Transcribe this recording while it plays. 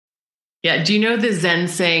Yeah. Do you know the Zen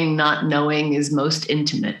saying, not knowing is most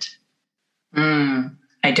intimate?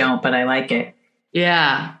 I don't, but I like it.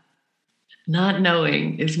 Yeah. Not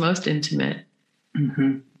knowing is most intimate.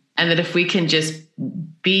 Mm-hmm. And that if we can just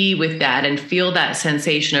be with that and feel that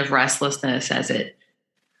sensation of restlessness as it,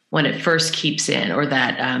 when it first keeps in, or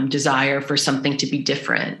that desire for something to be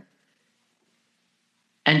different,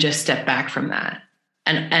 and just step back from that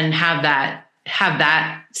and have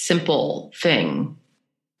that simple thing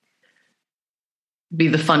be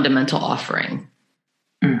the fundamental offering.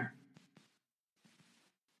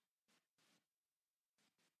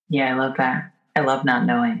 Yeah, I love that. I love not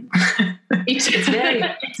knowing.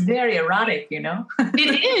 It's very erotic, you know?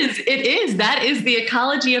 It is. That is the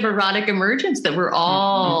ecology of erotic emergence that we're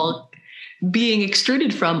all being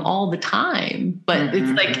extruded from all the time. But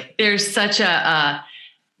it's like, there's such that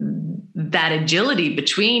agility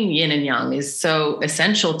between yin and yang is so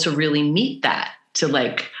essential to really meet that, to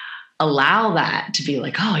like allow that to be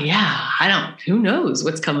like, oh yeah, who knows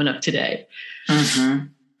what's coming up today.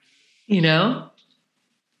 You know?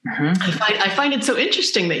 I find it so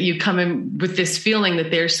interesting that you come in with this feeling that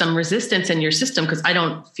there's some resistance in your system, because I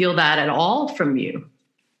don't feel that at all from you.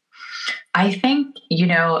 I think,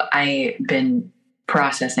 I've been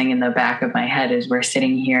processing in the back of my head as we're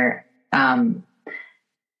sitting here. I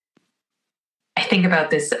think about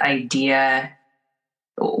this idea,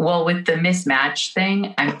 well, with the mismatch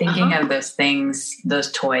thing, I'm thinking of those things,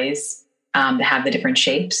 those toys that have the different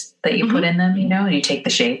shapes that you put in them, and you take the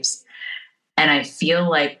shapes. And I feel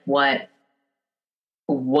like what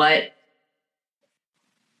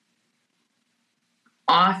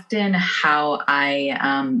often how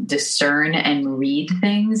I discern and read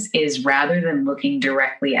things is, rather than looking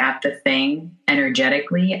directly at the thing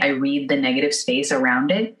energetically, I read the negative space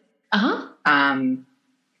around it.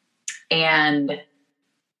 And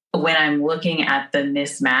when I'm looking at the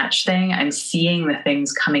mismatch thing, I'm seeing the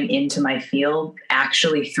things coming into my field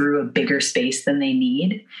actually through a bigger space than they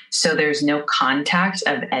need. So there's no contact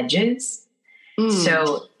of edges.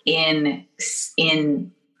 So in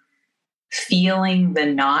feeling the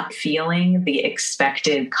not feeling the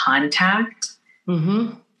expected contact,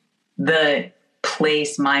 the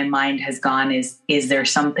place my mind has gone is there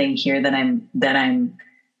something here that I'm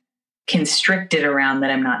constricted around that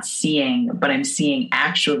I'm not seeing, but I'm seeing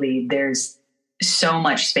actually there's so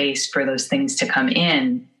much space for those things to come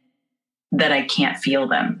in that I can't feel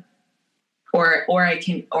them, or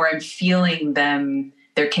I'm feeling them.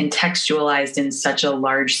 They're contextualized in such a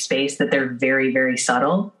large space that they're very, very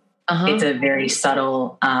subtle. It's a very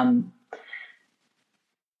subtle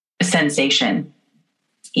sensation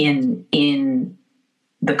in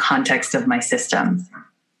the context of my system.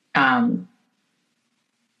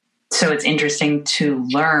 So it's interesting to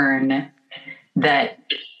learn that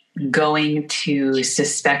going to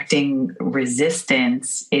suspecting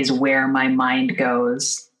resistance is where my mind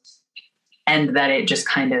goes, and that it just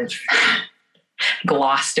kind of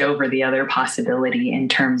glossed over the other possibility in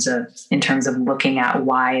terms of looking at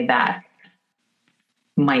why that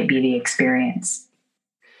might be the experience.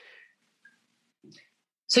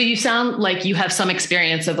 So you sound like you have some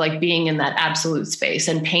experience of like being in that absolute space,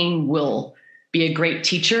 and pain will be a great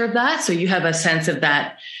teacher of that. So you have a sense of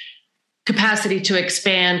that capacity to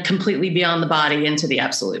expand completely beyond the body into the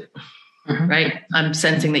absolute, right? I'm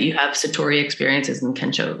sensing that you have Satori experiences and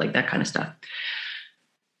Kensho, like that kind of stuff.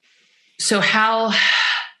 So how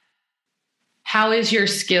is your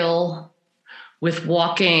skill with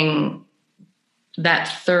walking that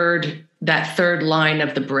third line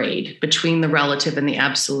of the braid between the relative and the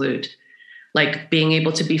absolute, like being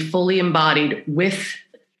able to be fully embodied with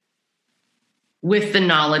the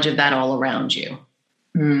knowledge of that all around you?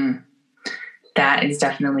 That is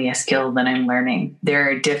definitely a skill that I'm learning.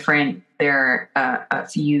 There are a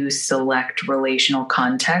few select relational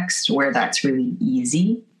contexts where that's really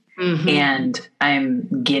easy. And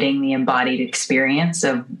I'm getting the embodied experience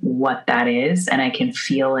of what that is. And I can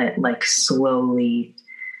feel it like slowly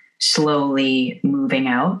moving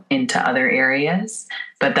out into other areas.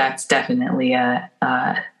 But that's definitely a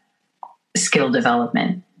skill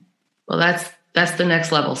development. Well, that's the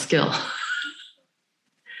next level skill.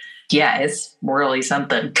 Yeah, it's really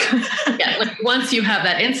something. Yeah, like once you have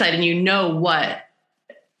that insight and you know what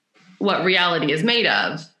reality is made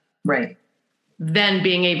of, right? Then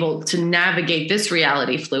being able to navigate this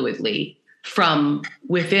reality fluidly from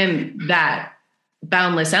within that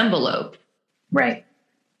boundless envelope, right,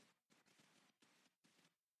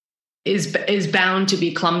 is bound to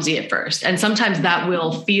be clumsy at first, and sometimes that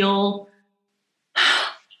will feel.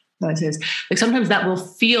 Sometimes that will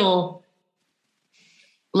feel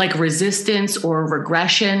like resistance or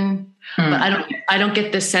regression, but I don't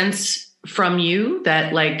get the sense from you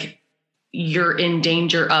that like you're in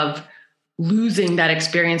danger of losing that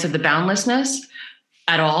experience of the boundlessness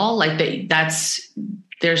at all? Like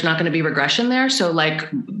there's not going to be regression there. So like,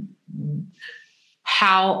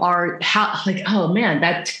 oh man,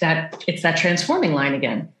 that it's that transforming line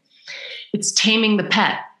again. It's taming the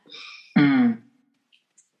pet.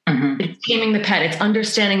 Mm-hmm. It's taming the pet. It's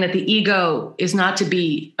understanding that the ego is not to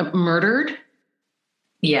be murdered.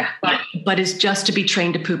 Yeah. But is just to be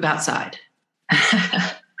trained to poop outside.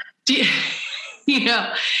 You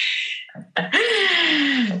know,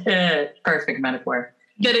 perfect metaphor.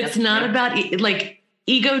 That it's not about like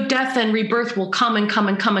ego death and rebirth will come and come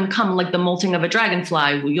and come and come like the molting of a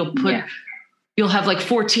dragonfly. You'll have like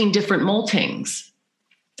 14 different moltings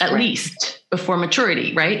at least before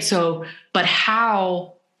maturity. Right. So, but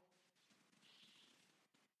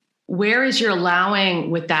where is your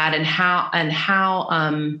allowing with that, and how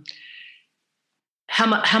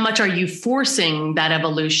much are you forcing that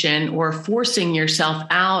evolution or forcing yourself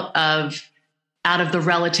out of the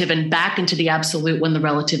relative and back into the absolute when the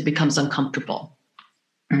relative becomes uncomfortable?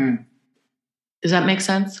 Mm. Does that make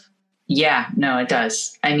sense? Yeah, no, it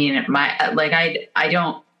does. I mean, I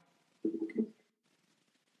don't,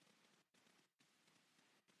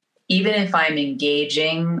 even if I'm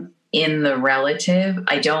engaging in the relative,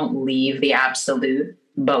 I don't leave the absolute.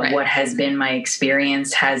 But what has been my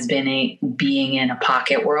experience has been being in a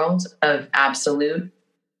pocket world of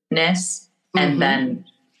absoluteness, and then,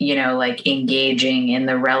 you know, like engaging in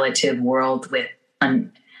the relative world with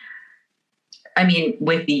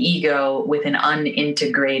the ego, with an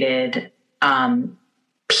unintegrated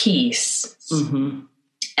piece. Mm-hmm.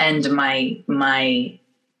 And my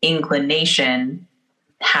inclination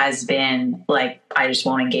has been like, I just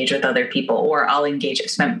won't engage with other people, or I'll engage.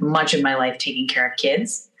 I've spent much of my life taking care of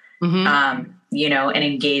kids, you know, and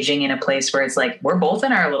engaging in a place where it's like, we're both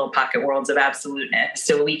in our little pocket worlds of absoluteness.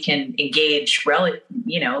 So we can engage,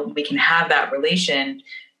 you know, we can have that relation,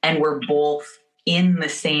 and we're both in the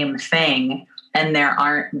same thing, and there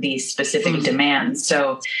aren't these specific demands.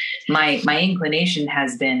 So my inclination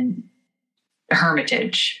has been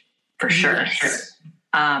hermitage for sure. Yes.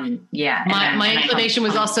 Yeah. My inclination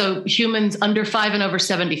was also humans under 5 and over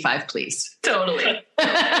 75, please. Totally.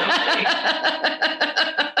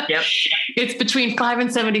 Yep. It's between 5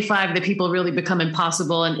 and 75 that people really become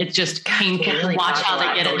impossible, and it's just painful to watch how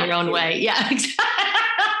they get in their own way. Yeah.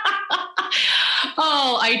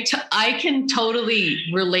 Oh, I can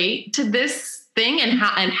totally relate to this thing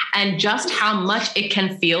and just how much it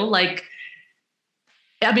can feel like.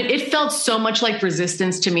 I mean, it felt so much like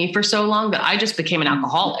resistance to me for so long that I just became an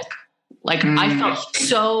alcoholic. Like I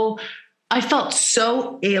felt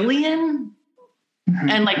so alien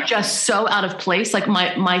and like just so out of place. Like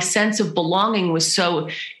my sense of belonging was so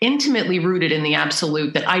intimately rooted in the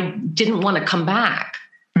absolute that I didn't want to come back.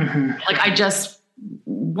 Mm-hmm. Like I just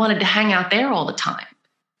wanted to hang out there all the time.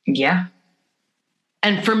 Yeah.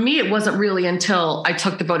 And for me, it wasn't really until I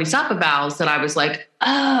took the Bodhisattva vows that I was like,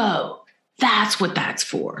 oh, that's what that's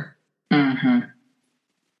for. Mm-hmm.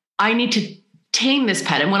 I need to tame this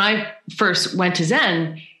pet. And when I first went to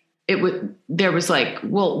Zen, there was like,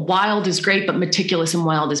 well, wild is great, but meticulous and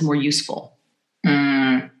wild is more useful.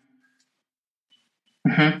 Mm-hmm.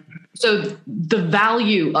 So the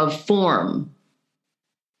value of form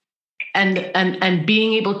and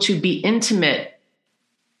being able to be intimate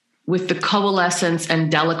with the coalescence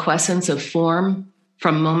and deliquescence of form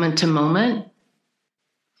from moment to moment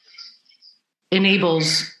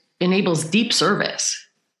enables deep service.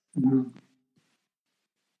 Mm-hmm.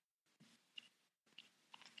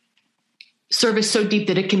 Service so deep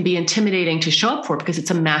that it can be intimidating to show up for because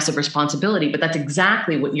it's a massive responsibility. But that's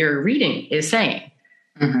exactly what your reading is saying.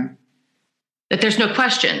 Mm-hmm. That there's no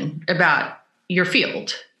question about your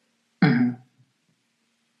field. Mm-hmm.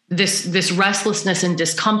 This restlessness and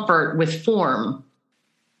discomfort with form,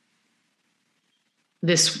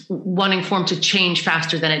 this wanting form to change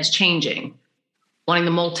faster than it's changing, wanting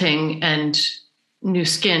the molting and new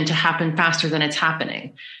skin to happen faster than it's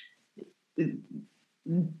happening.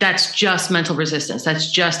 That's just mental resistance.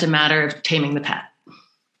 That's just a matter of taming the pet.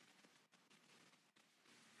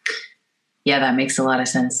 Yeah, that makes a lot of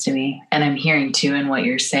sense to me. And I'm hearing too in what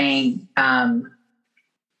you're saying,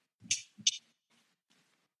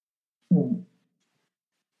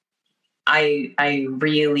 I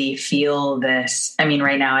really feel this. I mean,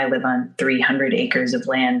 right now I live on 300 acres of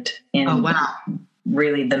land in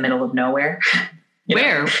really the middle of nowhere.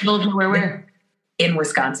 Where? Middle of nowhere, where? In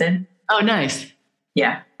Wisconsin. Oh, nice.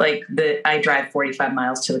 Yeah. Like I drive 45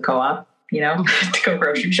 miles to the co-op, to go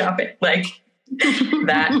grocery shopping, like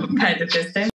that kind of distance.